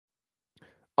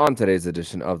On today's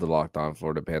edition of the Locked On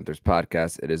Florida Panthers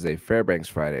podcast, it is a Fairbanks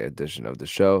Friday edition of the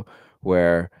show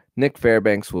where Nick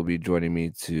Fairbanks will be joining me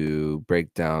to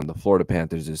break down the Florida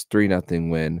Panthers'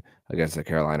 3-0 win against the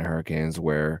Carolina Hurricanes,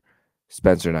 where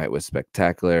Spencer Knight was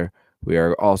spectacular. We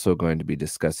are also going to be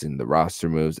discussing the roster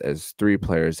moves as 3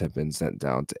 players have been sent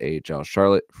down to AHL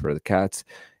Charlotte for the Cats,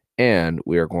 and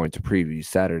we are going to preview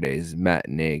Saturday's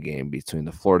matinee game between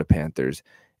the Florida Panthers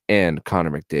and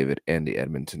Connor McDavid and the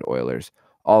Edmonton Oilers,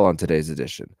 all on today's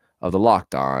edition of the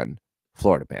Locked On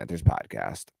Florida Panthers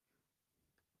podcast.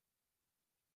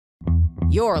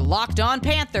 Your Locked On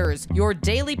Panthers, your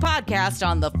daily podcast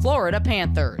on the Florida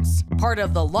Panthers. Part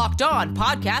of the Locked On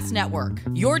Podcast Network,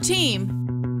 your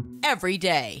team every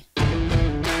day.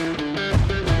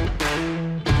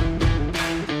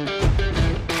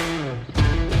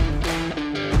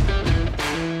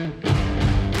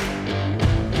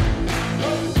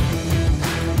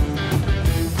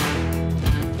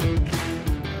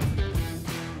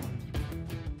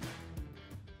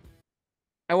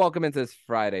 And welcome into this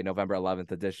Friday, November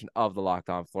 11th edition of the Locked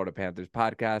On Florida Panthers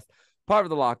podcast, part of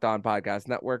the Locked On Podcast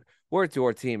Network. We're to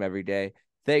your team every day.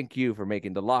 Thank you for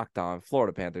making the Locked On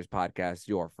Florida Panthers podcast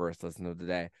your first listen of the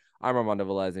day. I'm Armando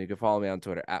Velez, and you can follow me on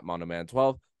Twitter at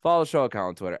MondoMan12. Follow the show account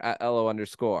on Twitter at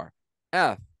LO_FLA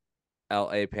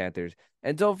Panthers.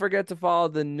 And don't forget to follow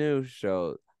the new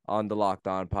show on the Locked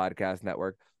On Podcast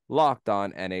Network, Locked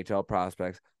On NHL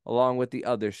Prospects, along with the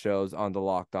other shows on the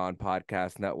Locked On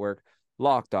Podcast Network,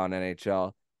 Locked On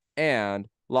NHL, and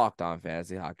Locked On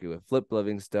Fantasy Hockey with Flip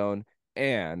Livingstone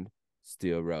and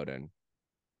Steele Roden.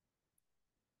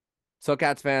 So,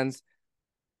 Cats fans,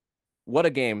 what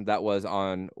a game that was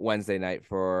on Wednesday night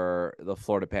for the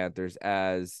Florida Panthers.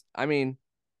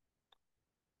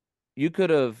 You could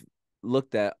have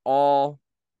looked at all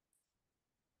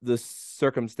the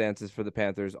circumstances for the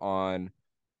Panthers on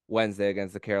Wednesday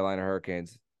against the Carolina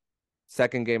Hurricanes.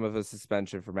 Second game of a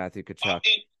suspension for Matthew Tkachuk.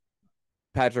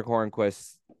 Patrick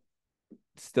Hornquist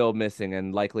still missing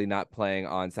and likely not playing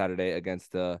on Saturday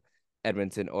against the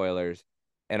Edmonton Oilers.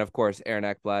 And, of course, Aaron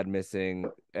Ekblad missing,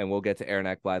 and we'll get to Aaron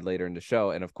Ekblad later in the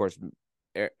show. And, of course,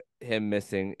 him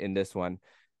missing in this one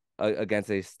against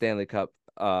a Stanley Cup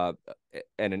and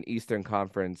an Eastern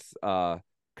Conference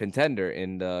contender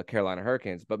in the Carolina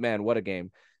Hurricanes. But, man, what a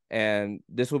game. And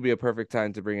this will be a perfect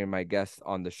time to bring in my guest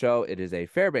on the show. It is a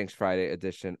Fairbanks Friday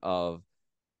edition of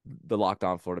the Locked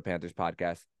On Florida Panthers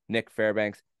podcast, Nick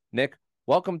Fairbanks. Nick,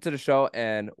 welcome to the show,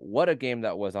 and what a game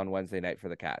that was on Wednesday night for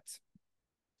the Cats.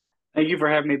 Thank you for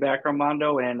having me back,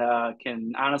 Armando, and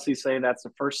can honestly say that's the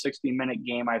first 60-minute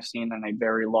game I've seen in a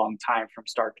very long time from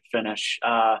start to finish.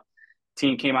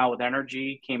 Team came out with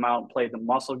energy, came out and played the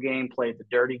muscle game, played the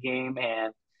dirty game,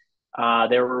 and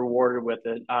they were rewarded with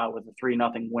a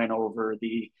 3-0 win over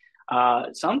the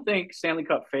some think Stanley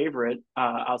Cup favorite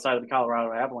outside of the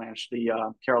Colorado Avalanche, the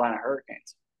Carolina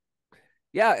Hurricanes.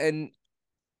 Yeah, and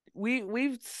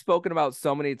we've spoken about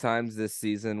so many times this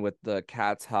season with the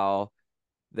Cats how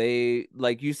they,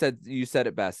 like you said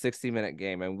it best, 60-minute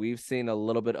game, and we've seen a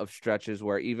little bit of stretches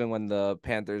where even when the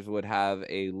Panthers would have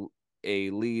a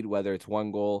lead, whether it's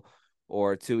 1 goal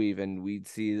or 2 even, we'd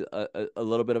see a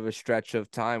little bit of a stretch of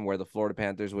time where the Florida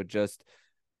Panthers would just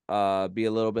be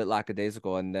a little bit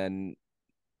lackadaisical and then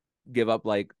give up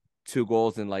like 2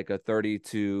 goals in like a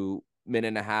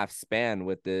 32-minute-and-a-half span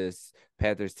with this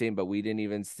Panthers team. But we didn't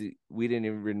even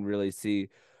really see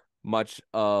much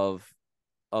of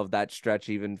that stretch,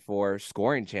 even for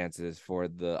scoring chances for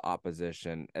the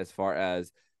opposition. As far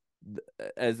as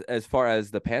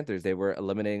the Panthers, they were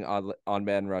eliminating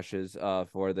on-man rushes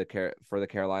for the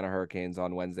Carolina Hurricanes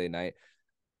on Wednesday night,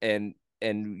 and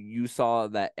you saw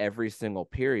that every single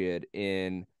period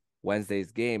in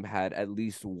Wednesday's game had at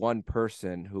least one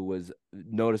person who was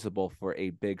noticeable for a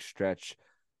big stretch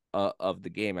of the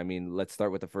game. I mean, let's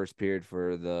start with the first period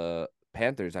for the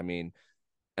Panthers. I mean,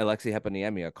 Aleksi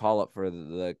Heponiemi, a call-up for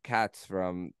the Cats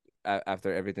from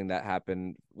after everything that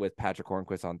happened with Patrick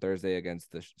Hornquist on Thursday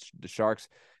against the Sharks,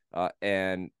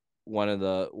 and one of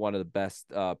the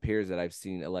best peers that I've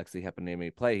seen Aleksi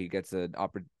Heponiemi play. He gets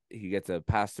a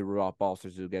pass to Rudolph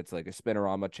Balcers, who gets like a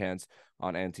spinorama chance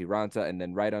on Antti Raanta, and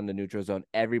then right on the neutral zone,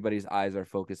 everybody's eyes are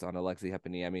focused on Aleksi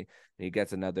Heponiemi, and he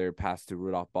gets another pass to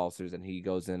Rudolph Balcers, and he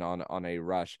goes in on a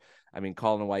rush. I mean,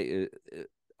 Colin White,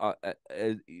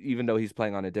 even though he's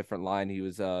playing on a different line,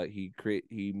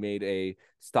 he made a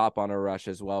stop on a rush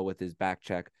as well with his back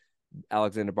check.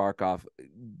 Alexander Barkov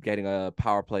getting a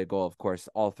power play goal. Of course,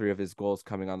 all 3 of his goals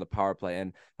coming on the power play.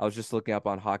 And I was just looking up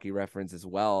on Hockey Reference as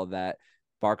well that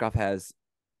Barkov has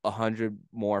 100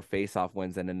 more faceoff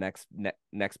wins than the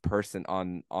next person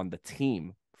on the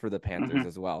team the Panthers Mm-hmm.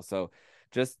 as well. So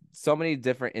just so many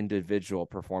different individual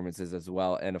performances as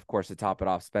well. And of course, to top it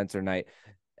off, Spencer Knight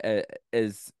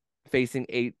is facing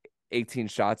 18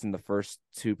 shots in the first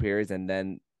two periods, and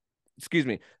then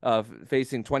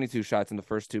facing 22 shots in the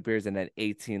first two periods and then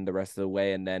 18 the rest of the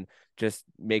way, and then just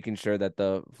making sure that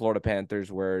the Florida Panthers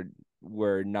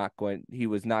he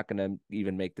was not going to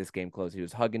even make this game close. He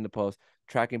was hugging the post,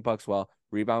 tracking pucks well,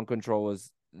 rebound control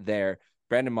was there.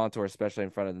 Brandon Montour, especially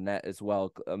in front of the net as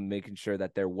well, making sure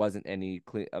that there wasn't any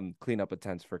cleanup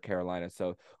attempts for Carolina.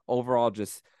 So overall,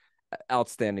 just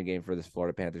outstanding game for this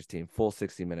Florida Panthers team. Full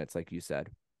 60 minutes, like you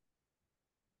said.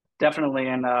 Definitely,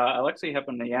 and Aleksi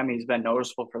Heponiemi has been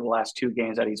noticeable for the last two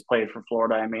games that he's played for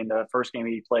Florida. I mean, the first game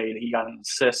he played, he got an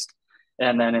assist,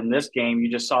 and then in this game, you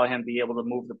just saw him be able to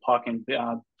move the puck and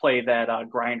play that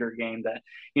grinder game. That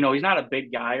he's not a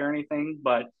big guy or anything,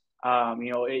 but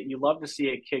you love to see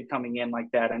a kid coming in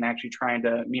like that and actually trying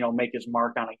to make his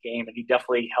mark on a game. And he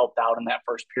definitely helped out in that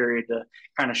first period to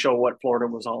kind of show what Florida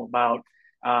was all about.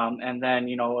 And then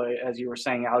as you were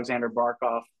saying, Alexander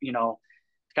Barkov,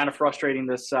 kind of frustrating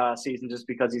this season just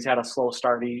because he's had a slow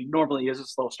start. He normally is a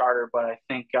slow starter, but I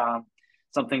think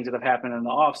some things that have happened in the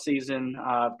off season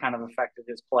kind of affected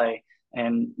his play,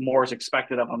 and more is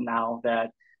expected of him now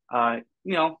that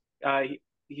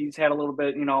he's had a little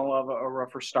bit of a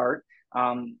rougher start.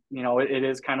 It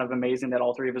is kind of amazing that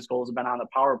all three of his goals have been on the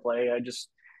power play. I just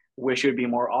wish it would be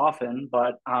more often,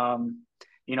 but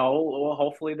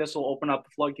hopefully this will open up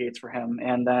the floodgates for him.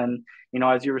 And then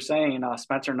as you were saying,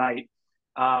 Spencer Knight.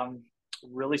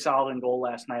 Really solid in goal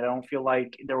last night. I don't feel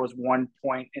like there was one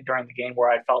point during the game where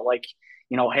I felt like,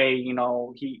 hey,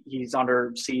 he's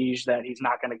under siege, that he's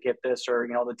not going to get this, or,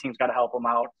 the team's got to help him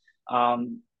out.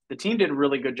 The team did a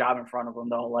really good job in front of them,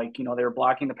 though. Like, they were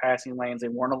blocking the passing lanes. They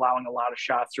weren't allowing a lot of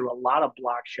shots through, a lot of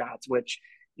block shots, which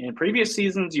in previous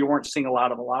seasons, you weren't seeing a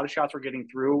lot of shots were getting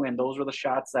through. And those were the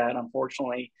shots that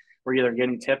unfortunately were either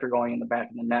getting tipped or going in the back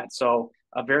of the net. So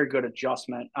a very good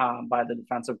adjustment by the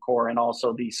defensive core, and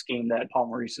also the scheme that Paul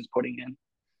Maurice is putting in.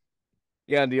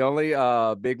 Yeah, the only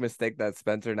big mistake that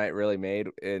Spencer Knight really made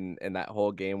in that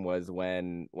whole game was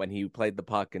when he played the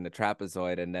puck in the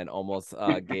trapezoid and then almost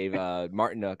gave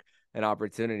Martinook an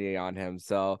opportunity on him.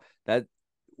 So that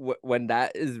when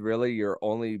that is really your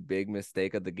only big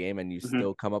mistake of the game, and you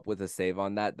still come up with a save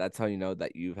on that, that's how you know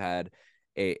that you've had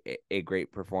a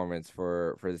great performance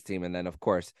for this team. And then of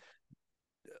course,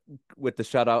 with the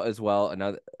shutout as well,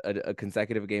 another a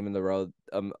consecutive game in a row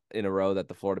that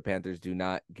the Florida Panthers do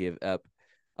not give up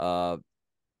a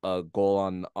goal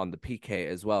on the PK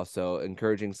as well. So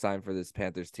encouraging sign for this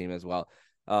Panthers team as well.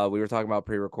 We were talking about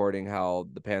pre-recording how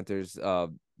the Panthers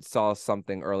saw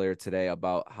something earlier today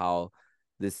about how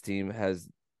this team has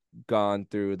gone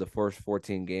through the first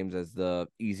 14 games as the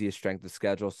easiest strength of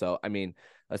schedule. So I mean,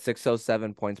 a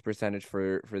 607 points percentage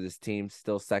for this team,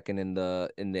 still second in the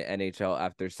NHL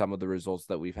after some of the results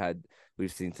that we've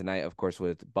seen tonight, of course,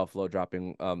 with Buffalo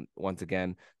dropping once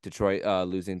again, Detroit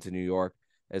losing to New York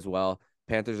as well.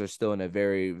 Panthers are still in a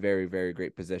very, very, very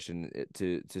great position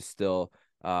to still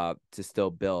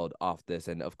build off this.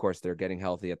 And of course, they're getting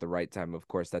healthy at the right time. Of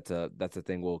course, that's a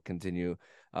thing we'll continue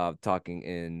talking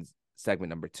in segment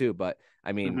number 2. But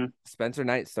I mean, Spencer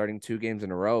Knight starting 2 games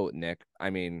in a row, Nick. I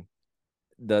mean,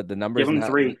 the numbers. Give him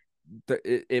 3.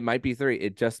 It might be 3.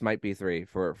 It just might be 3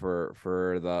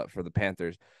 for the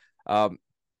Panthers. I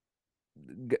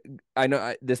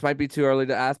know this might be too early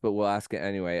to ask, but we'll ask it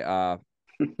anyway.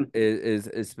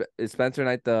 Is Spencer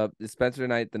Knight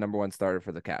the number 1 starter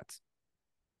for the Cats?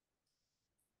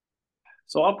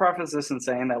 So I'll preface this in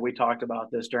saying that we talked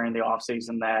about this during the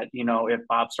offseason, that, if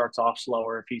Bob starts off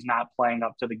slower, if he's not playing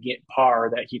up to the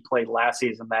par that he played last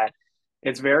season, that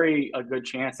it's a good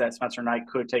chance that Spencer Knight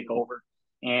could take over.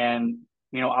 And,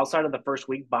 outside of the first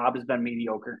week, Bob has been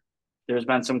mediocre. There's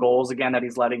been some goals, again, that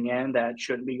he's letting in that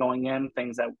shouldn't be going in,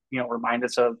 things that, remind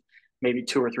us of maybe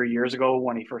 2 or 3 years ago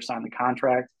when he first signed the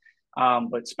contract.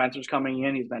 But Spencer's coming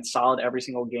in. He's been solid every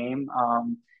single game.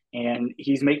 And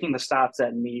he's making the stops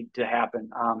that need to happen.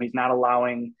 He's not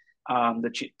allowing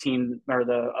the team or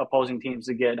the opposing teams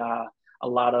to get a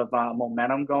lot of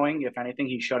momentum going. If anything,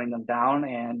 he's shutting them down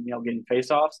and getting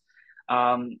faceoffs.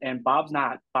 And Bob's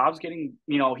not. Bob's getting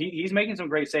he's making some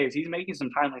great saves. He's making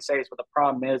some timely saves, but the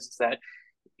problem is that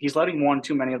he's letting one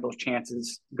too many of those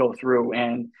chances go through.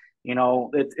 And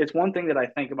it's one thing that I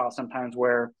think about sometimes,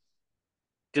 where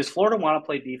does Florida want to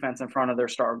play defense in front of their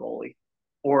star goalie?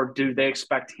 Or do they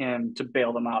expect him to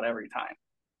bail them out every time?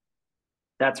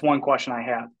 That's one question I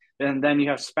have. And then you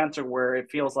have Spencer, where it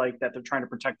feels like that they're trying to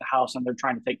protect the house and they're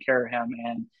trying to take care of him,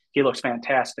 and he looks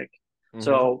fantastic. Mm-hmm.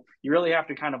 So you really have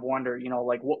to kind of wonder,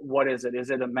 like what is it? Is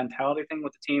it a mentality thing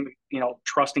with the team,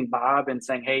 trusting Bob and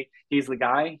saying, hey, he's the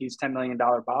guy, he's $10 million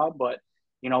Bob, but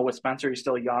with Spencer, he's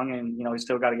still young and he's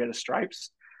still got to get his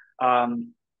stripes. I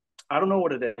don't know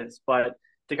what it is, but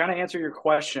to kind of answer your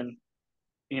question,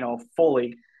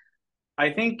 fully,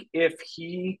 I think if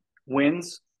he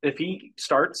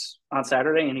starts on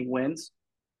Saturday and he wins,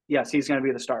 yes, he's going to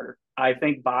be the starter. I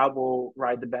think Bob will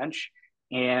ride the bench,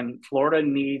 and Florida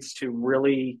needs to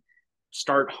really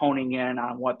start honing in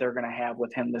on what they're going to have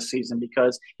with him this season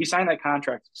because he signed that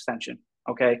contract extension.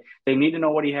 Okay, they need to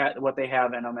know what they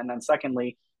have in him, and then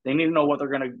secondly, they need to know what they're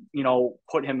going to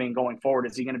put him in going forward.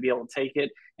 Is he going to be able to take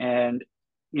it, and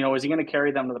is he going to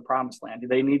carry them to the promised land?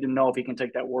 They need to know if he can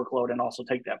take that workload and also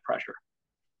take that pressure.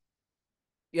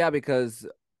 Yeah, because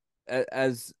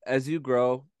as you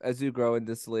grow in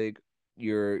this league,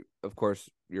 of course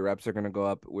your reps are going to go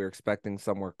up. We're expecting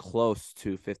somewhere close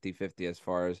to 50-50 as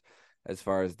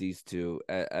far as these two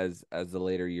as the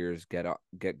later years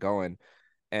get going.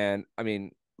 And I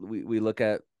mean, we look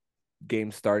at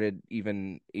games started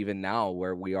even now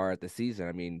where we are at the season.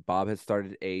 I mean, Bob has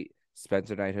started 8,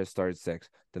 Spencer Knight has started 6.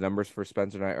 The numbers for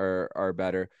Spencer Knight are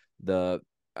better. The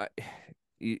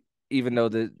even though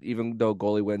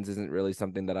goalie wins isn't really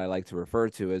something that I like to refer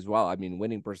to as well. I mean,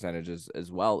 winning percentages as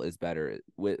well is better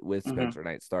with Spencer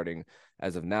Knight starting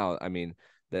as of now. I mean,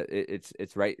 that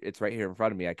it's right here in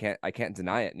front of me. I can't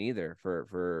deny it neither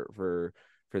for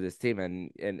this team,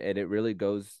 and it really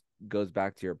goes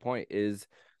back to your point. Is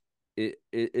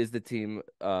the team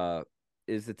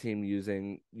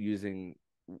using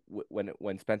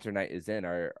when Spencer Knight is in,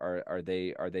 are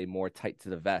they more tight to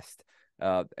the vest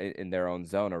in their own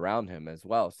zone around him as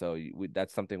well? So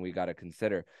that's something we got to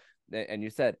consider. And you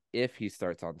said if he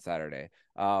starts on Saturday,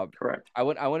 Correct. I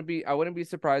wouldn't be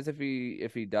surprised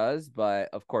if he does, but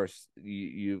of course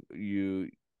you you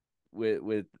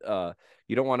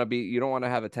don't want to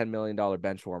have a $10 million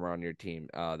bench warmer on your team.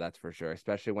 That's for sure,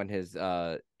 especially when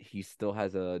he still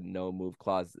has a no move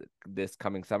clause this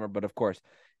coming summer. But of course,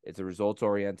 it's a results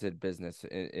oriented business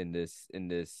in this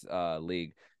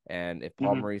league. And if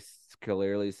Paul Maurice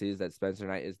clearly sees that Spencer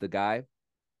Knight is the guy,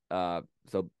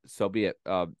 so be it.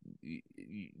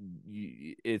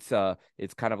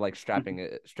 It's kind of like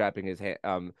strapping his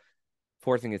hand,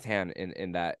 forcing his hand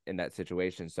in that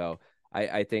situation. So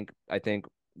I think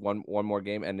one more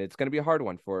game, and it's going to be a hard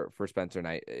one for Spencer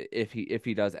Knight if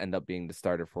he does end up being the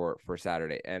starter for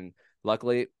Saturday. And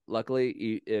luckily,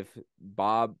 if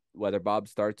whether Bob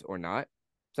starts or not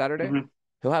Saturday,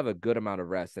 he'll have a good amount of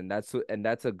rest, and that's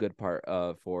a good part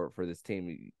for this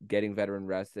team, getting veteran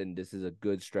rest. And this is a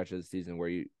good stretch of the season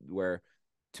where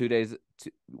 2 days,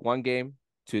 1 game,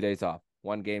 2 days off,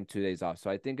 1 game, 2 days off. So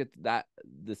I think it's that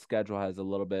the schedule has a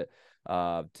little bit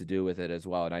to do with it as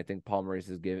well. And I think Paul Maurice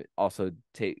is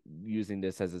using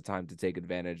this as a time to take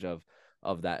advantage of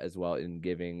that as well, in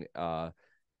giving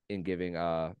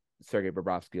Sergei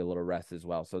Bobrovsky a little rest as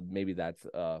well. So maybe that's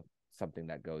something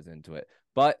that goes into it.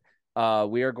 But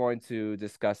we are going to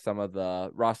discuss some of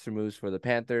the roster moves for the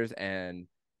Panthers and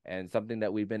something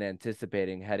that we've been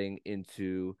anticipating heading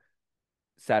into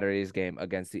Saturday's game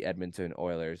against the Edmonton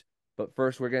Oilers. But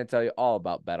first, we're going to tell you all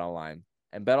about BetOnline.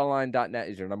 And BetOnline.net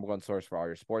is your number one source for all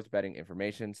your sports betting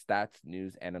information, stats,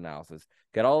 news, and analysis.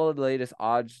 Get all of the latest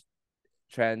odds,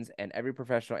 trends, and every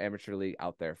professional amateur league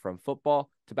out there, from football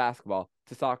to basketball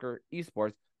to soccer,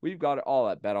 esports. We've got it all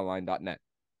at BetOnline.net.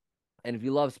 And if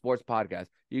you love sports podcasts,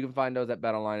 you can find those at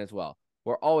BetOnline as well.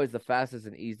 We're always the fastest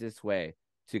and easiest way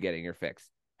to getting your fix.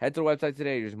 Head to the website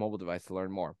today or use your mobile device to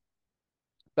learn more.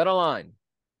 BetOnline,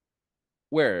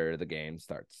 where the game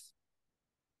starts.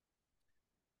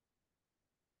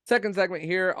 Second segment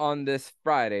here on this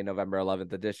Friday, November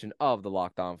 11th edition of the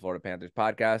Locked On Florida Panthers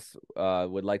podcast.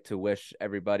 Would like to wish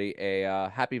everybody a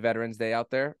happy Veterans Day out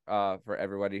there for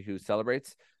everybody who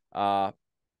celebrates. And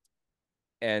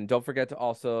don't forget to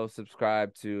also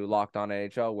subscribe to Locked On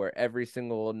NHL, where every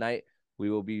single night we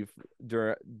will be,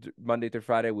 during Monday through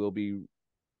Friday, we'll be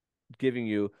giving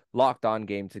you Locked On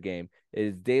Game to Game. It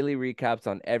is daily recaps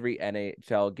on every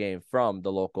NHL game from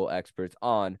the local experts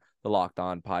on the Locked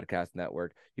On Podcast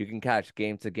Network. You can catch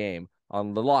Game to Game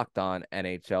on the Locked On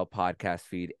NHL podcast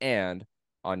feed and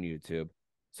on YouTube.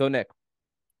 So, Nick,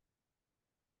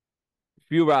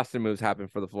 few roster moves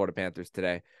happened for the Florida Panthers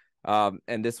today.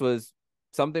 And this was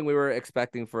something we were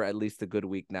expecting for at least a good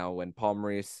week now, when Paul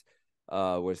Maurice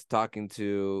was talking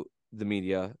to the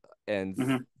media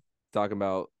and talking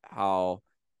about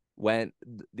when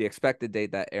the expected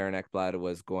date that Aaron Ekblad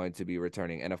was going to be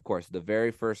returning. And of course, the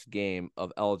very first game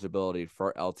of eligibility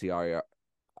for LTIR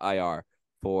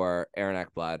for Aaron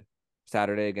Ekblad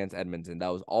Saturday against Edmonton.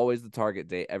 That was always the target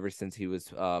date ever since he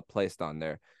was placed on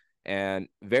there. And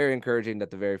very encouraging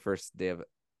that the very first day of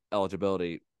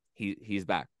eligibility, he's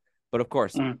back. But of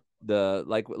course, the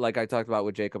like I talked about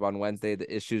with Jacob on Wednesday,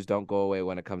 the issues don't go away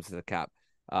when it comes to the cap.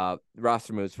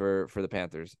 Roster moves for the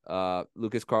Panthers.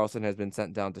 Lucas Carlsson has been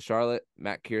sent down to Charlotte,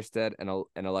 Matt Kiersted,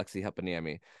 and Aleksi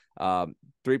Heponiemi.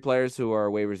 3 players who are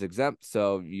waivers exempt,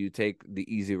 so you take the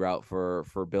easy route for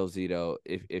Bill Zito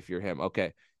if you're him.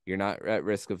 Okay, you're not at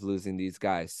risk of losing these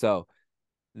guys. So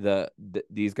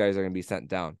these guys are going to be sent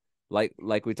down.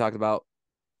 Like we talked about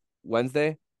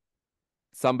Wednesday,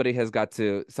 somebody has got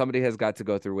to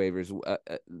go through waivers.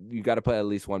 You got to put at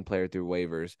least one player through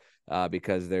waivers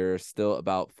because there's still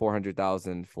about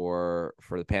 400,000 for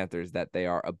the Panthers that they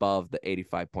are above the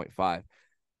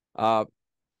 85.5.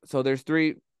 So there's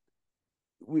 3.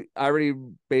 I already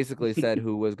basically said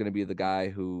who was going to be the guy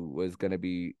who was going to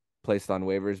be placed on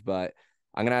waivers, but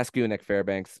I'm going to ask you, Nick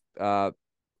Fairbanks,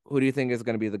 who do you think is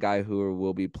going to be the guy who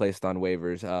will be placed on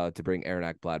waivers to bring Aaron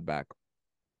Ekblad back?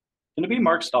 Can it be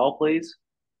Mark Stahl, please?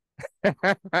 They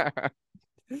have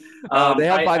 5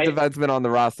 defensemen on the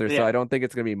roster, so I don't think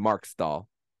it's going to be Mark Stahl.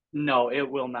 No, it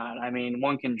will not. I mean,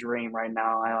 one can dream right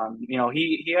now.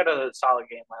 He had a solid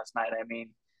game last night. I mean,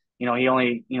 he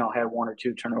only, had 1 or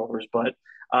 2 turnovers. But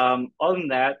other than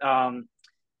that,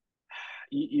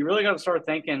 you really got to start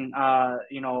thinking,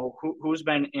 who's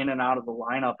been in and out of the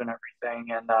lineup and everything.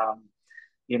 And,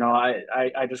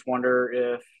 I just wonder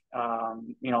if,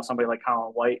 somebody like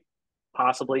Colin White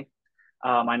possibly.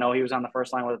 I know he was on the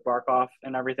first line with Barkov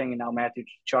and everything, and now Matthew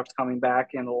Tkachuk's coming back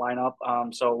in the lineup.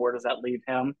 So where does that leave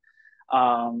him?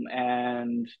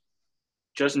 And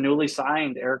just newly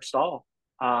signed Eric Stahl.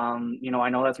 I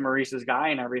know that's Maurice's guy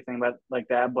and everything, but like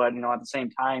that. But at the same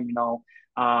time,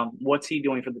 what's he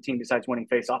doing for the team besides winning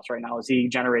faceoffs right now? Is he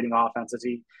generating offense? Is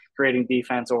he creating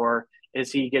defense, or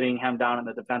is he getting hemmed down in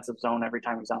the defensive zone every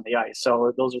time he's on the ice?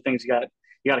 So those are things you got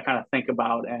to kind of think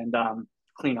about and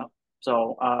clean up.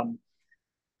 So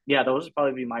yeah, those would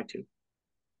probably be my 2.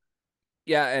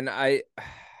 Yeah, and I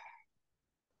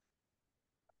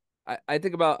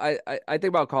think about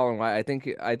Colin White. I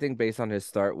think based on his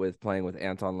start with playing with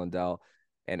Anton Lundell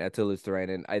and Eetu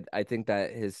Luostarinen, I think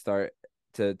that his start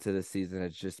to the season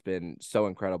has just been so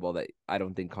incredible that I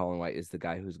don't think Colin White is the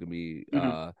guy who's going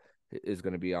to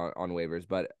be on waivers.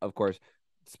 But of course,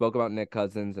 spoke about Nick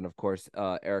Cousins and of course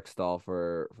Eric Stahl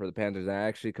for the Panthers. And I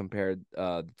actually compared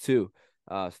the 2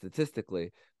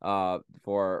 statistically for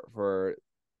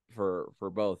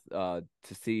both to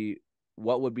see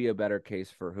what would be a better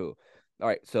case for who. All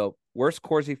right, so worst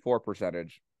Corsi for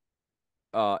percentage.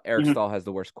 Eric Stahl has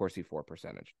the worst Corsi for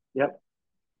percentage. Yep.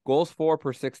 Goals for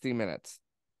per 60 minutes.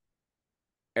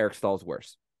 Eric Stahl's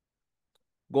worse.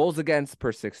 Goals against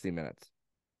per 60 minutes.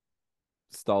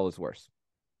 Stahl is worse.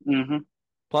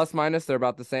 Plus minus, they're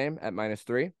about the same at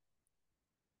 -3.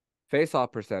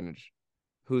 Face-off percentage.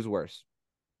 Who's worse?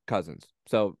 Cousins.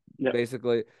 So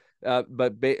basically,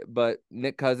 but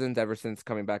Nick Cousins, ever since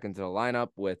coming back into the lineup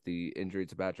with the injury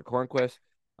to Patrick Hornquist,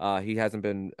 he hasn't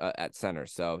been at center,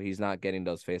 so he's not getting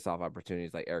those face-off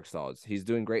opportunities like Eric Stahl is. He's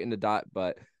doing great in the dot,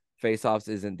 but face-offs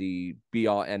isn't the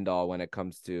be-all end-all when it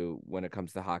comes to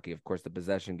hockey. Of course, the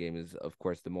possession game is, of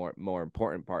course, the more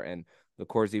important part. And the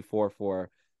Corsi for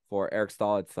Eric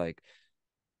Stahl, it's like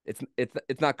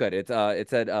it's not good. It's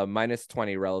at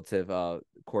 -20 relative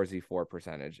Corsi for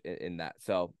percentage in that.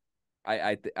 So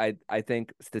I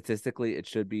think statistically it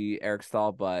should be Eric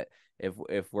Stahl, but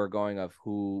if we're going of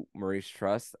who Maurice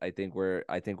trusts, I think we're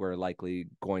likely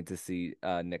going to see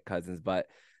Nick Cousins, but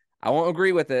I won't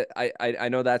agree with it. I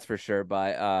know that's for sure,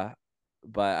 but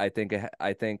I think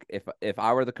if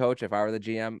I were the coach, if I were the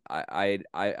GM, I'd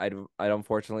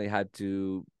unfortunately had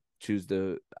to choose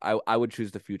I would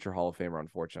choose the future Hall of Famer,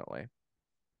 unfortunately.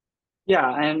 Yeah,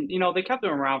 and they kept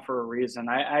him around for a reason.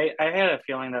 I had a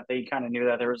feeling that they kind of knew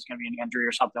that there was going to be an injury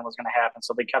or something was going to happen,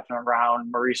 so they kept him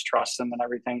around. Maurice trusts him and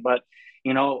everything, but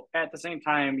at the same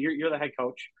time, you're the head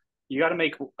coach. You got to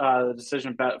make the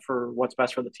decision for what's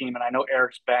best for the team. And I know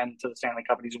Eric's been to the Stanley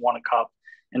Cup and he's won a cup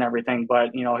and everything,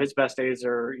 but his best days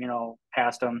are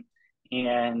past him.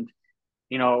 And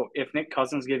if Nick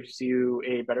Cousins gives you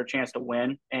a better chance to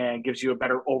win and gives you a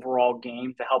better overall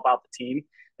game to help out the team,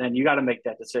 then you got to make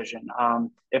that decision.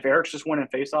 If Eric's just winning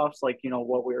faceoffs, like,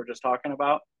 what we were just talking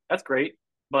about, that's great.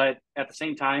 But at the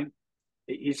same time,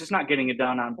 he's just not getting it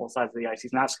done on both sides of the ice.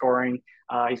 He's not scoring.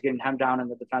 He's getting hemmed down in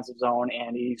the defensive zone,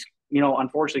 and he's,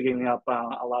 unfortunately giving up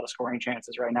a lot of scoring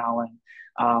chances right now. And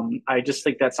I just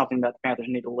think that's something that the Panthers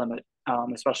need to limit,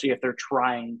 especially if they're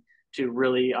trying to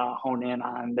really hone in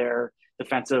on their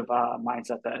defensive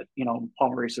mindset that, Paul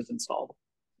Maurice has installed.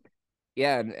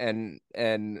 Yeah,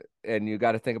 and you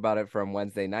got to think about it from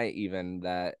Wednesday night, even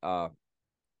that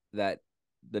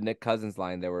the Nick Cousins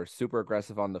line, they were super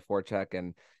aggressive on the forecheck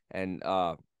and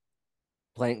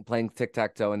playing tic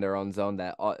tac toe in their own zone.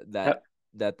 Yep.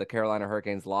 That the Carolina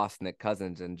Hurricanes lost Nick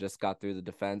Cousins and just got through the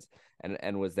defense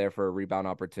and was there for a rebound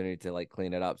opportunity to like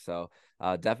clean it up. So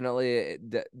definitely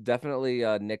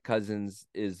Nick Cousins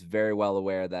is very well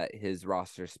aware that his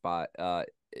roster spot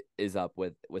is up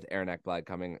with Aaron Ekblad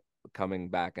coming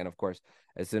back. And of course,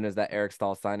 as soon as that Eric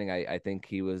Staal signing, I think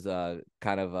he was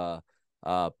kind of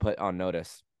put on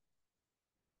notice.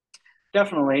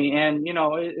 Definitely, and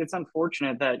it's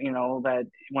unfortunate that that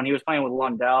when he was playing with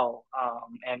Lundell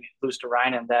and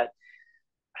Luosterainen, that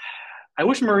I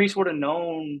wish Maurice would have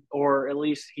known, or at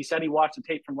least he said he watched the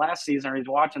tape from last season, or he's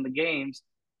watching the games.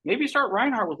 Maybe start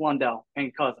Reinhart with Lundell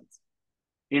and Cousins.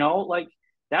 Like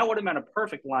that would have been a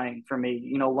perfect line for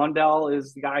me. Lundell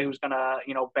is the guy who's gonna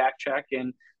back check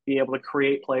and be able to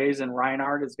create plays, and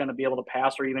Reinhardt is going to be able to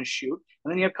pass or even shoot.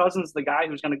 And then you have Cousins, the guy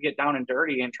who's going to get down and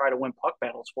dirty and try to win puck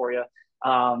battles for you.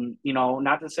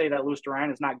 Not to say that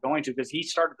Luosterainen is not going to, because he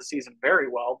started the season very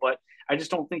well, but I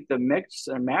just don't think the mix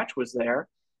and match was there.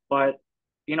 But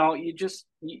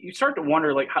you start to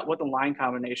wonder like what the line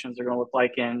combinations are going to look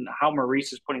like and how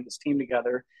Maurice is putting this team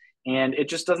together. And it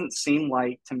just doesn't seem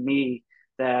like to me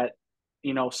that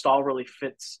Staal really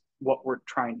fits what we're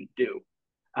trying to do.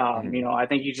 Mhm. I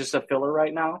think he's just a filler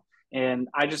right now. And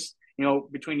I just,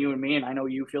 between you and me, and I know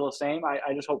you feel the same,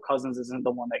 I just hope Cousins isn't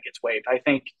the one that gets waived. I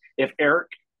think if Eric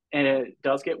and it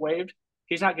does get waived,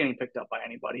 he's not getting picked up by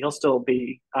anybody. He'll still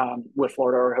be with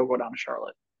Florida, or he'll go down to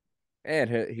Charlotte.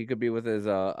 And he could be with his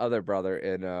other brother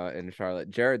in Charlotte,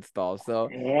 Jared Stahl. So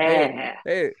hey, Yeah.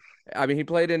 hey, I mean he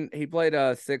played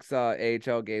 6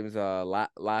 AHL games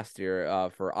last year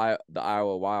for the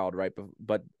Iowa Wild, right?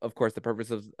 But of course the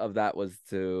purpose of that was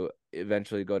to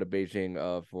eventually go to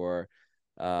Beijing for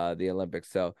the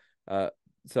Olympics. So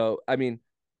I mean,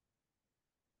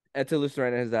 Etta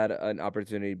Lucerana has had an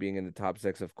opportunity being in the top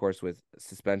 6, of course, with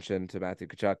suspension to Matthew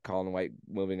Tkachuk, Colin White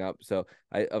moving up. So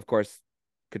of course,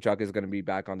 Tkachuk is going to be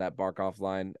back on that Barkov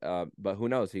line, but who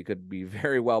knows? He could be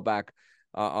very well back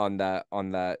on that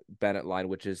Bennett line,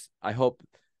 which is, I hope,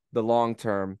 the long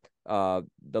term,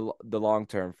 the long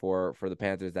term for the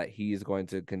Panthers, that he's going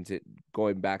to continue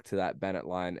going back to that Bennett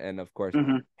line. And of course,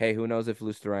 Mm-hmm. hey, who knows if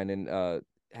Luosterainen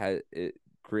has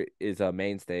is a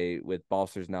mainstay, with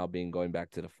Balcers now being going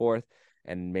back to the fourth,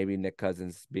 and maybe Nick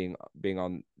Cousins being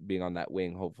on that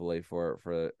wing, hopefully for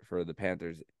the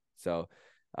Panthers. So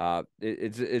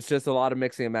it's just a lot of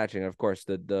mixing and matching. Of course,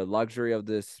 the luxury of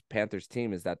this Panthers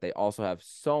team is that they also have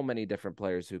so many different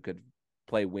players who could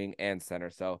play wing and center.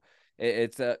 So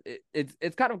it's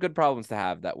kind of good problems to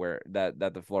have that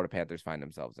the Florida Panthers find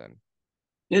themselves in.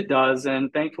 It does,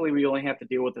 and thankfully we only have to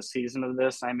deal with the season of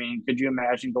this. I mean, could you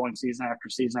imagine going season after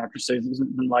season after season?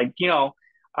 Like,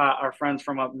 our friends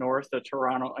from up north, the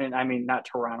Toronto, and I mean not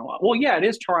Toronto. Well, yeah, it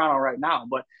is Toronto right now,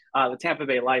 but the Tampa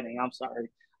Bay Lightning. I'm sorry.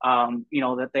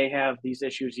 That they have these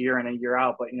issues year in and year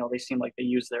out, but they seem like they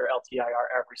use their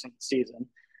LTIR every single season.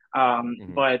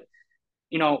 Mm-hmm. But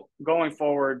going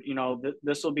forward,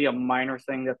 this will be a minor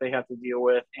thing that they have to deal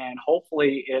with. And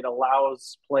hopefully it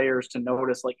allows players to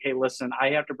notice, like, hey, listen, I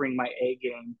have to bring my A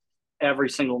game every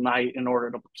single night in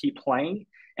order to keep playing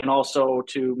and also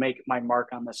to make my mark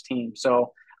on this team.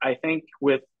 So I think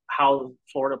with how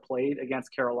Florida played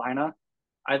against Carolina,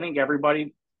 I think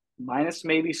everybody, minus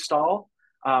maybe Staal,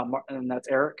 and that's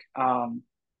Eric,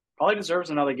 probably deserves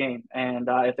another game. And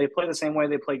if they play the same way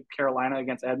they played Carolina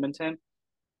against Edmonton,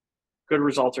 good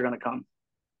results are going to come.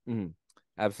 Mm-hmm.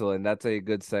 Absolutely. And that's a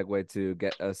good segue to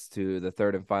get us to the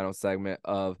third and final segment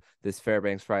of this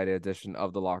Fairbanks Friday edition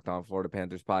of the Locked On Florida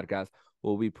Panthers podcast.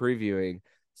 We'll be previewing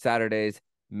Saturday's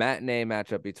matinee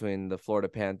matchup between the Florida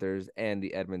Panthers and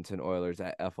the Edmonton Oilers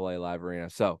at FLA Live Arena.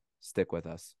 So stick with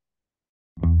us.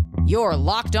 Your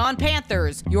Locked On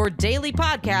Panthers, your daily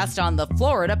podcast on the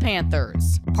Florida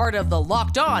Panthers. Part of the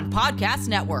Locked On Podcast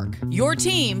Network. Your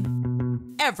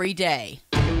team every day.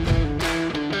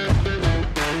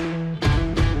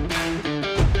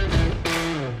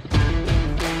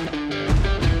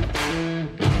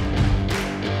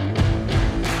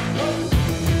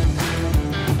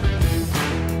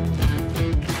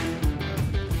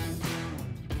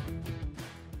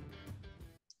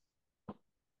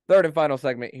 Third and final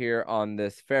segment here on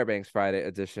this Fairbanks Friday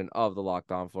edition of the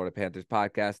Locked On Florida Panthers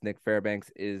podcast. Nick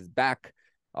Fairbanks is back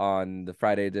on the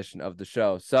Friday edition of the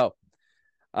show. So,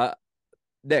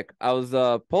 Nick, I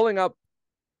was pulling up,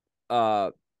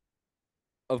 of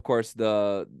course,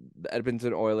 the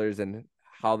Edmonton Oilers and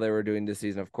how they were doing this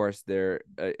season. Of course, they're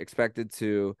expected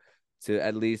to to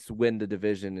at least win the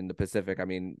division in the Pacific. I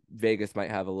mean, Vegas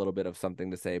might have a little bit of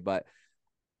something to say, but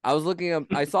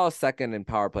I saw a second in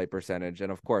power play percentage,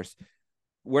 and of course,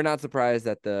 we're not surprised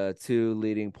that the two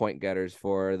leading point getters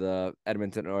for the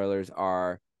Edmonton Oilers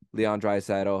are Leon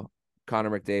Draisaitl,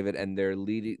 Connor McDavid, and their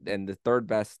leading and the third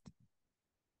best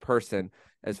person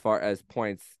as far as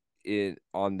points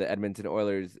on the Edmonton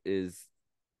Oilers is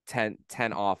 10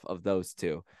 off of those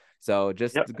two. So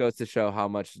just goes to show how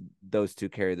much those two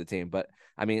carry the team. But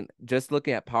I mean, just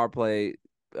looking at power play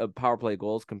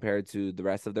goals compared to the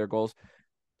rest of their goals,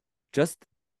 just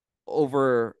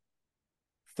over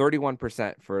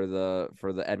 31% for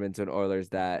the Edmonton Oilers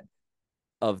that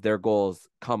of their goals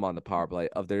come on the power play.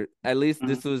 Of their, at least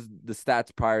this was the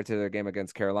stats prior to their game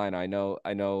against Carolina. I know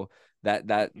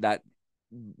that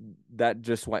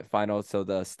just went final, so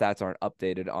the stats aren't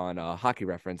updated on Hockey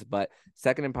Reference, but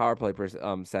second in power play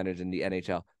percentage in the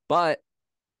NHL, but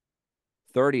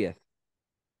 30th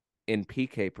in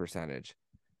PK percentage.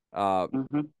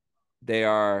 They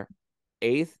are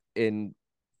 8th in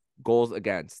goals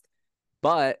against,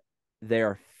 but they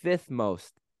are 5th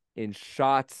most in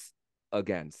shots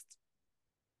against.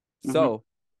 So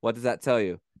what does that tell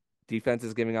you? Defense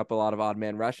is giving up a lot of odd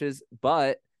man rushes,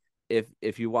 but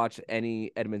if you watch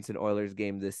any Edmonton Oilers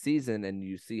game this season and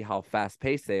you see how fast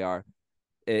paced they are,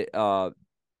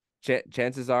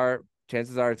 chances are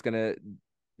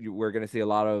we're gonna see a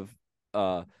lot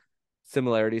of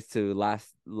similarities to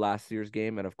last year's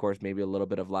game, and of course maybe a little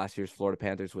bit of last year's Florida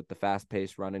Panthers with the fast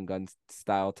paced run and gun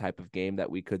style type of game that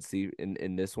we could see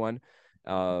in this one,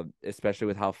 especially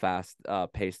with how fast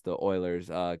paced the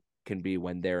Oilers can be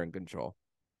when they're in control.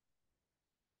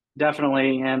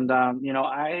 Definitely. And,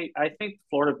 I think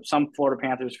some Florida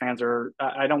Panthers fans are,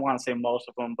 I don't want to say most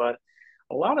of them, but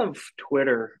a lot of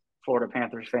Twitter Florida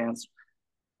Panthers fans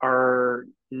are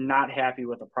not happy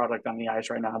with the product on the ice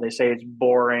right now. They say it's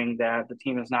boring, that the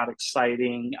team is not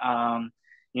exciting, and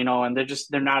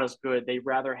they're not as good. They'd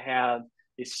rather have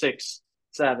the 6,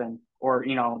 7, or,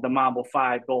 the Mambo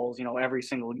 5 goals, every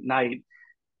single night.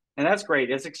 And that's great.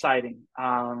 It's exciting.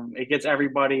 It gets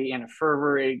everybody in a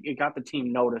fervor. It got the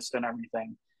team noticed and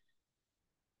everything.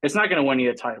 It's not going to win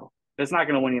you a title. It's not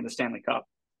going to win you the Stanley Cup.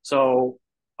 So,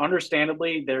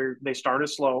 understandably, they started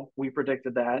slow. We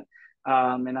predicted that.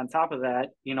 And on top of that,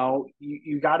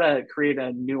 you got to create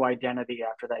a new identity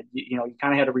after that. You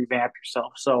kind of had to revamp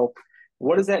yourself. So,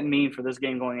 what does that mean for this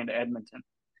game going into Edmonton?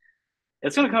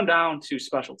 It's going to come down to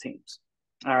special teams.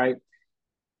 All right.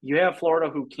 You have Florida,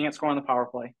 who can't score on the power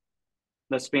play.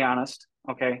 Let's be honest.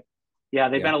 Okay. Yeah,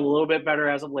 they've been a little bit better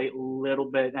as of late.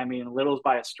 Little bit. I mean, little is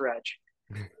by a stretch.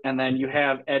 And then you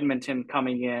have Edmonton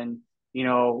coming in,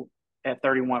 at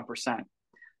 31%.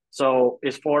 So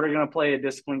is Florida going to play a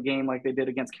disciplined game like they did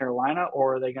against Carolina,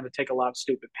 or are they going to take a lot of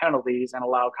stupid penalties and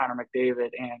allow Connor McDavid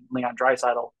and Leon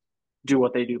Draisaitl do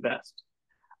what they do best?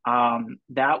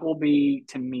 That will be,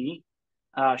 to me,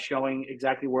 showing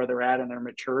exactly where they're at in their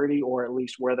maturity, or at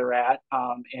least where they're at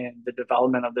in the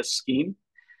development of this scheme.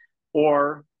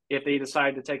 Or if they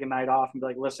decide to take a night off and be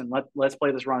like, listen, let's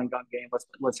play this run and gun game.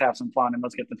 Let's have some fun and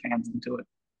let's get the fans into it.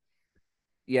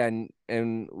 Yeah,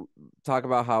 and talk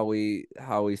about how we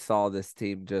saw this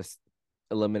team just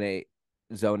eliminate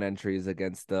zone entries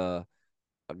against the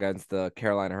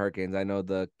Carolina Hurricanes. I know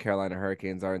the Carolina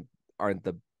Hurricanes aren't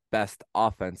the best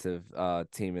offensive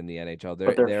team in the NHL.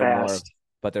 They're fast.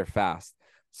 But they're fast.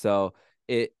 So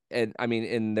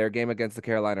in their game against the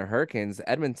Carolina Hurricanes,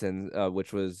 Edmonton,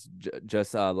 which was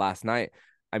just last night,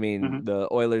 the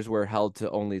Oilers were held to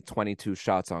only 22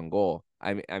 shots on goal.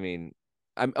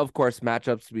 Of course,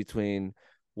 matchups between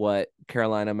what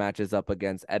Carolina matches up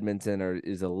against Edmonton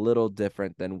is a little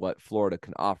different than what Florida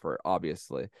can offer,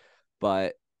 obviously.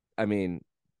 But the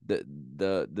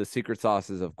secret sauce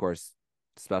is, of course,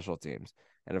 special teams,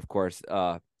 and of course,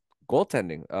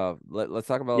 goaltending. Let's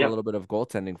talk about a little bit of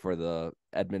goaltending for the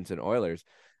Edmonton Oilers.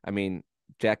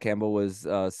 Jack Campbell was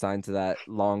signed to that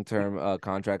long-term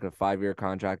contract, a 5-year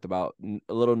contract, about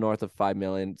a little north of $5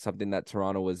 million, something that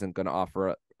Toronto wasn't going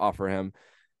to offer him.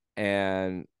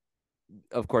 And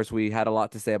of course, we had a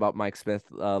lot to say about Mike Smith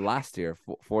last year.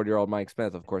 40-year-old Mike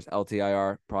Smith, of course,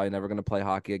 LTIR, probably never going to play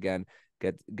hockey again.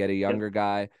 Get a younger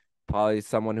guy, probably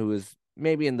someone who was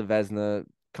maybe in the Vezina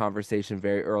conversation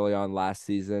very early on last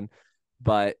season,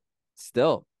 but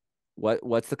still,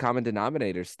 what's the common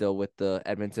denominator still with the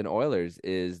Edmonton Oilers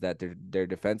is that their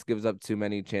defense gives up too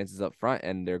many chances up front,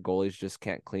 and their goalies just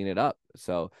can't clean it up.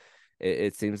 So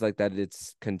it seems like that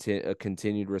it's a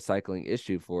continued recycling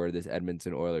issue for this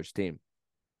Edmonton Oilers team.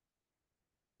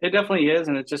 It definitely is,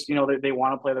 and it's just they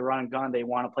want to play the run and gun, they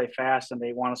want to play fast, and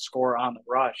they want to score on the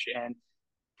rush. And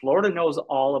Florida knows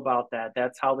all about that.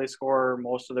 That's how they score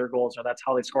most of their goals, or that's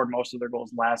how they scored most of their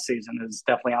goals last season, is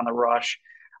definitely on the rush.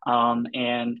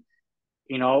 And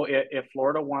if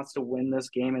Florida wants to win this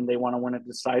game and they want to win it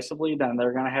decisively, then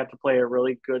they're going to have to play a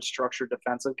really good structured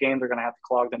defensive game. They're going to have to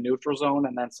clog the neutral zone.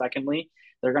 And then secondly,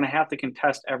 they're going to have to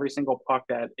contest every single puck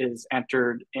that is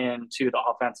entered into the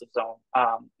offensive zone,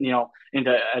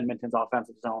 into Edmonton's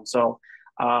offensive zone. So,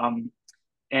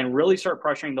 and really start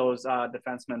pressuring those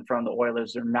defensemen from the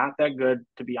Oilers. They're not that good,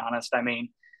 to be honest. I mean,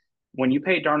 when you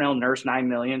pay Darnell Nurse $9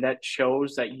 million, that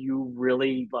shows that you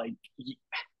really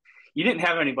you didn't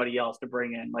have anybody else to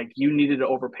bring in. Like, you needed to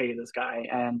overpay this guy.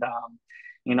 And,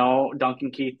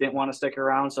 Duncan Keith didn't want to stick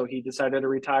around, so he decided to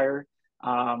retire.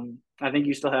 I think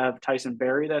you still have Tyson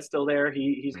Barrie that's still there.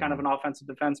 He's kind of an offensive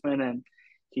defenseman, and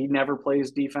he never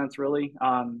plays defense really.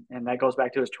 And that goes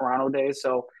back to his Toronto days.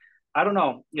 So I don't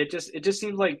know. It just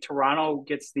seems like Toronto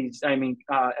gets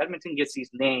Edmonton gets these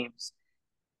names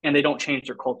and they don't change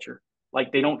their culture.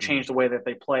 Like, they don't change the way that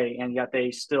they play, and yet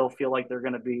they still feel like they're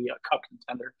going to be a cup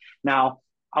contender. Now,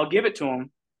 I'll give it to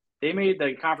them. They made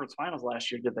the conference finals last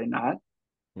year, did they not?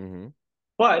 Mm-hmm.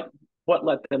 But what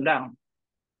let them down?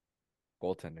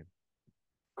 Goaltending.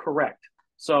 Correct.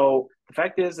 So the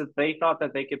fact is that they thought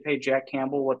that they could pay Jack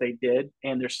Campbell what they did,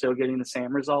 and they're still getting the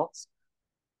same results.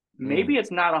 Maybe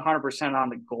it's not 100% on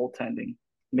the goaltending.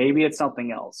 Maybe it's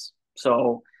something else.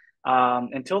 So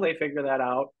until they figure that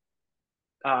out,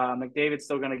 McDavid's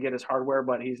still going to get his hardware,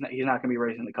 but he's not going to be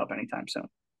raising the cup anytime soon.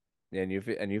 Yeah,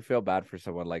 and you feel bad for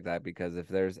someone like that, because if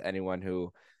there's anyone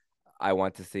who I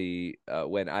want to see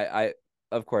win, I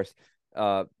of course,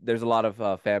 there's a lot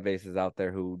of fan bases out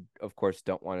there who, of course,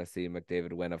 don't want to see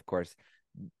McDavid win. Of course,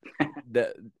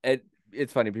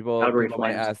 it's funny. People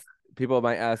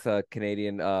might ask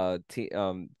Canadians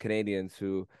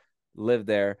who live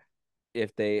there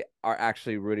if they are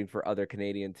actually rooting for other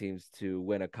Canadian teams to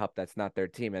win a cup that's not their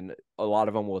team, and a lot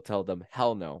of them will tell them,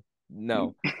 "Hell no,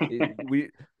 no."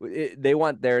 They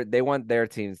want their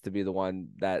teams to be the one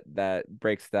that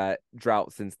breaks that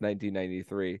drought since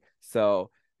 1993.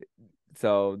 So,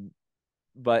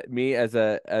 but me as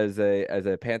a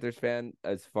Panthers fan,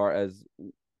 as far as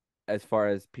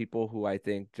people who I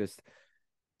think just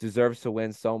deserves to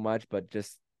win so much, but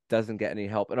just doesn't get any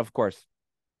help, and of course,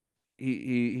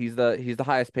 he's the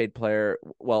highest paid player,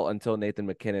 well, until Nathan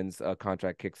McKinnon's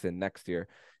contract kicks in next year,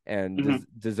 and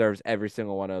deserves every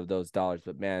single one of those dollars.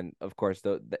 But man, of course,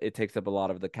 it takes up a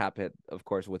lot of the cap hit, of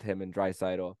course, with him and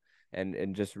Draisaitl,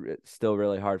 and just still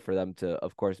really hard for them to,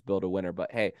 of course, build a winner.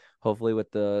 But hey, hopefully with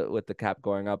the cap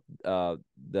going up,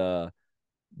 the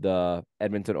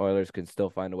Edmonton Oilers can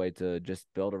still find a way to just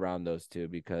build around those two,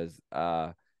 because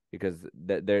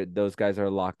those guys are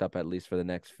locked up at least for the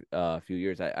next few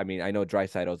years. I mean, I know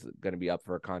Draisaitl's going to be up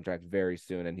for a contract very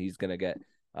soon, and he's going to get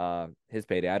his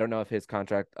payday. I don't know if his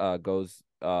contract goes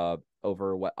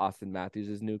over what Austin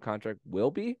Matthews' new contract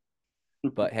will be,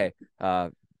 but hey,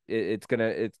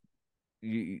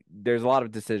 there's a lot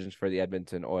of decisions for the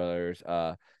Edmonton Oilers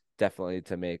definitely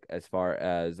to make as far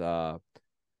as their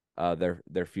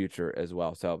future as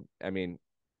well. So I mean,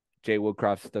 Jay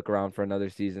Woodcroft stuck around for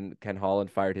another season. Ken Holland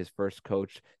fired his first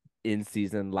coach in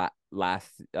season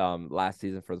last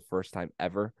season for the first time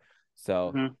ever.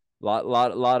 So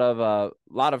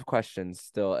lot of questions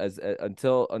still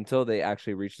until they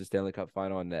actually reach the Stanley Cup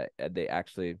final and they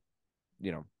actually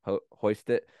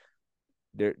hoist it.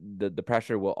 The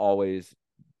pressure will always,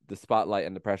 the spotlight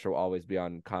and the pressure will always be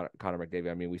on Connor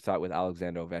McDavid. I mean, we saw it with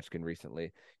Alexander Ovechkin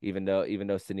recently. Even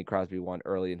though Sidney Crosby won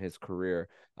early in his career,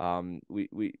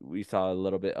 we saw a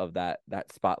little bit of that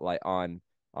spotlight on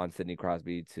Sidney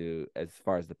Crosby as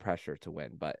far as the pressure to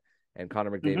win. And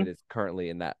Connor McDavid is currently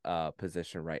in that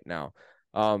position right now.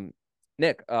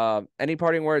 Nick, any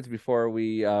parting words before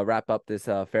we wrap up this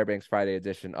Fairbanks Friday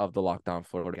edition of the Locked On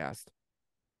Florida Cast?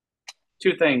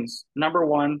 Two things. Number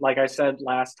one, like I said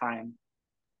last time,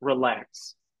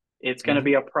 relax. It's going to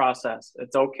be a process.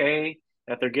 It's okay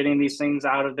that they're getting these things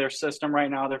out of their system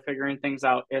right now. They're figuring things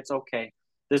out. It's okay.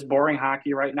 This boring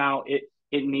hockey right now, it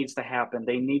needs to happen.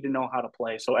 They need to know how to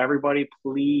play. So everybody,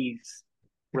 please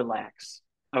relax.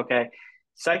 Okay.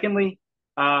 Secondly,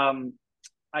 I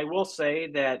will say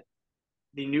that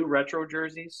the new retro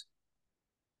jerseys,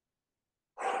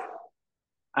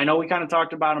 I know we kind of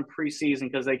talked about them preseason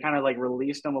because they kind of like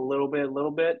released them a little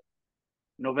bit.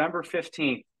 November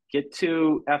 15th, get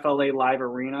to FLA Live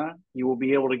Arena. You will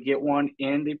be able to get one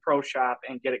in the pro shop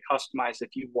and get it customized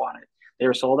if you want it. They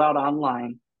are sold out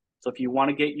online. So if you want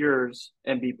to get yours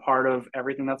and be part of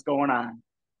everything that's going on,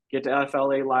 get to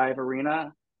FLA Live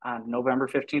Arena on November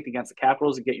 15th against the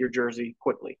Capitals and get your jersey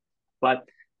quickly. But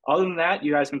Other than that,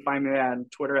 you guys can find me on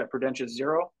Twitter at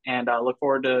Prudentious0, and look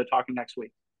forward to talking next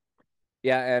week.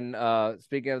 Yeah, and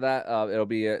speaking of that, it'll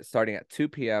be starting at 2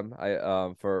 p.m.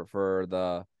 For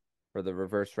the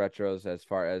reverse retros, as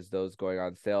far as those going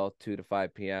on sale, 2 to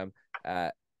 5 p.m.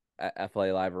 at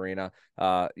FLA Live Arena.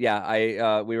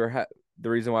 The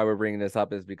reason why we're bringing this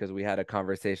up is because we had a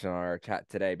conversation on our chat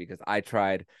today, because I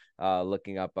tried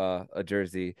looking up a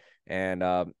jersey, and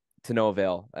to no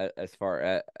avail as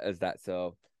far as that.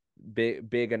 So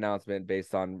big announcement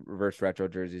based on reverse retro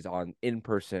jerseys on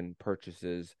in-person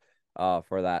purchases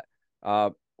for that.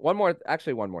 One more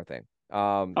thing.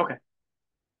 Okay.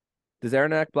 Does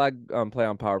Aaron Ekblad play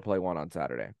on Power Play 1 on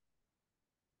Saturday?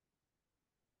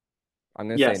 I'm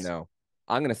gonna say Yes. no.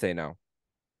 I'm gonna say no.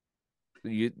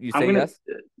 You say yes?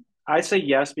 I say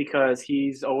yes, because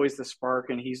he's always the spark,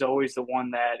 and he's always the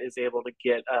one that is able to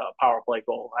get a power play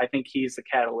goal. I think he's the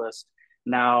catalyst.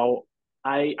 Now,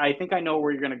 I think I know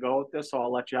where you're going to go with this, so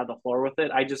I'll let you have the floor with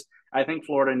it. I think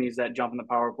Florida needs that jump in the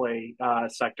power play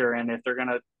sector, and if they're going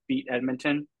to beat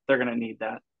Edmonton, they're going to need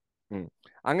that.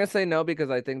 I'm gonna say no, because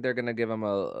I think they're gonna give him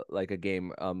a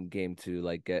game to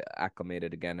like get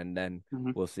acclimated again, and then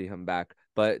we'll see him back.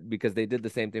 But because they did the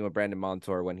same thing with Brandon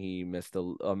Montour when he missed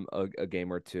a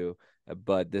game or two.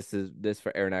 But this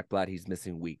for Aaron Ekblad, he's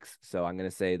missing weeks. So I'm gonna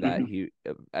say that he,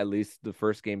 at least the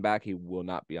first game back, he will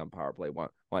not be on Power Play one.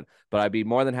 But I'd be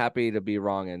more than happy to be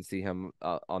wrong and see him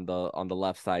on the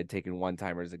left side taking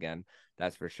one-timers again.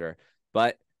 That's for sure.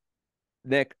 But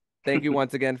Nick, thank you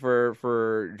once again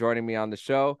for joining me on the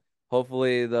show.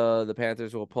 Hopefully the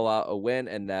Panthers will pull out a win,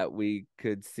 and that we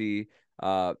could see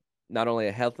not only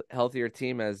a healthier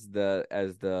team as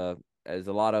a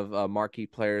lot of marquee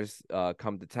players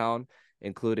come to town,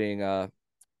 including a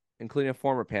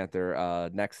former Panther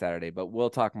next Saturday. But we'll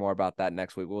talk more about that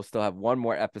next week. We'll still have one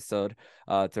more episode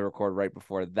to record right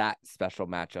before that special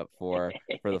matchup for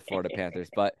the Florida Panthers.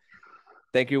 But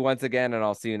thank you once again, and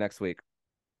I'll see you next week.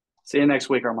 See you next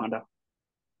week, Armando.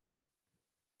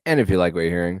 And if you like what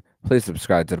you're hearing, please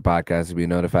subscribe to the podcast to be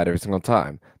notified every single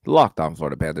time the Locked On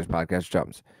Florida Panthers podcast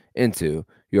jumps into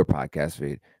your podcast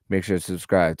feed. Make sure to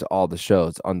subscribe to all the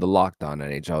shows on the Locked On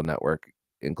NHL network,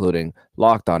 including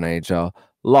Locked On NHL,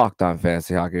 Locked On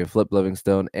Fantasy Hockey with Flip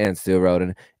Livingstone and Steel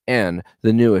Roden, and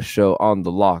the newest show on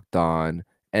the Locked On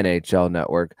NHL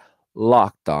network,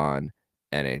 Locked On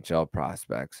NHL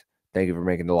Prospects. Thank you for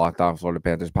making the Locked On Florida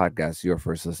Panthers podcast your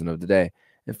first listen of the day.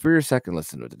 And for your second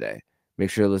listen of the day, make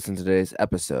sure to listen to today's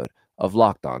episode of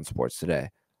Locked On Sports Today.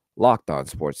 Locked On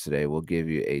Sports Today will give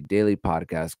you a daily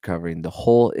podcast covering the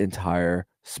whole entire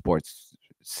sports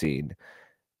scene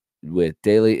with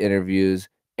daily interviews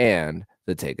and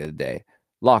the take of the day.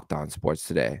 Locked On Sports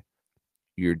Today,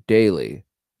 your daily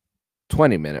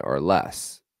 20-minute or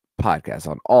less podcast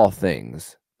on all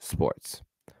things sports.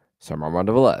 So I'm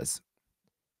Armando Velez,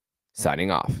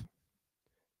 signing off.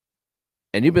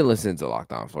 And you've been listening to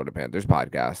Locked On Florida Panthers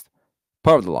podcast,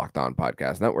 part of the Locked On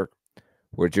Podcast Network,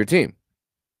 where it's your team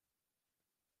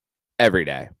every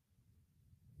day.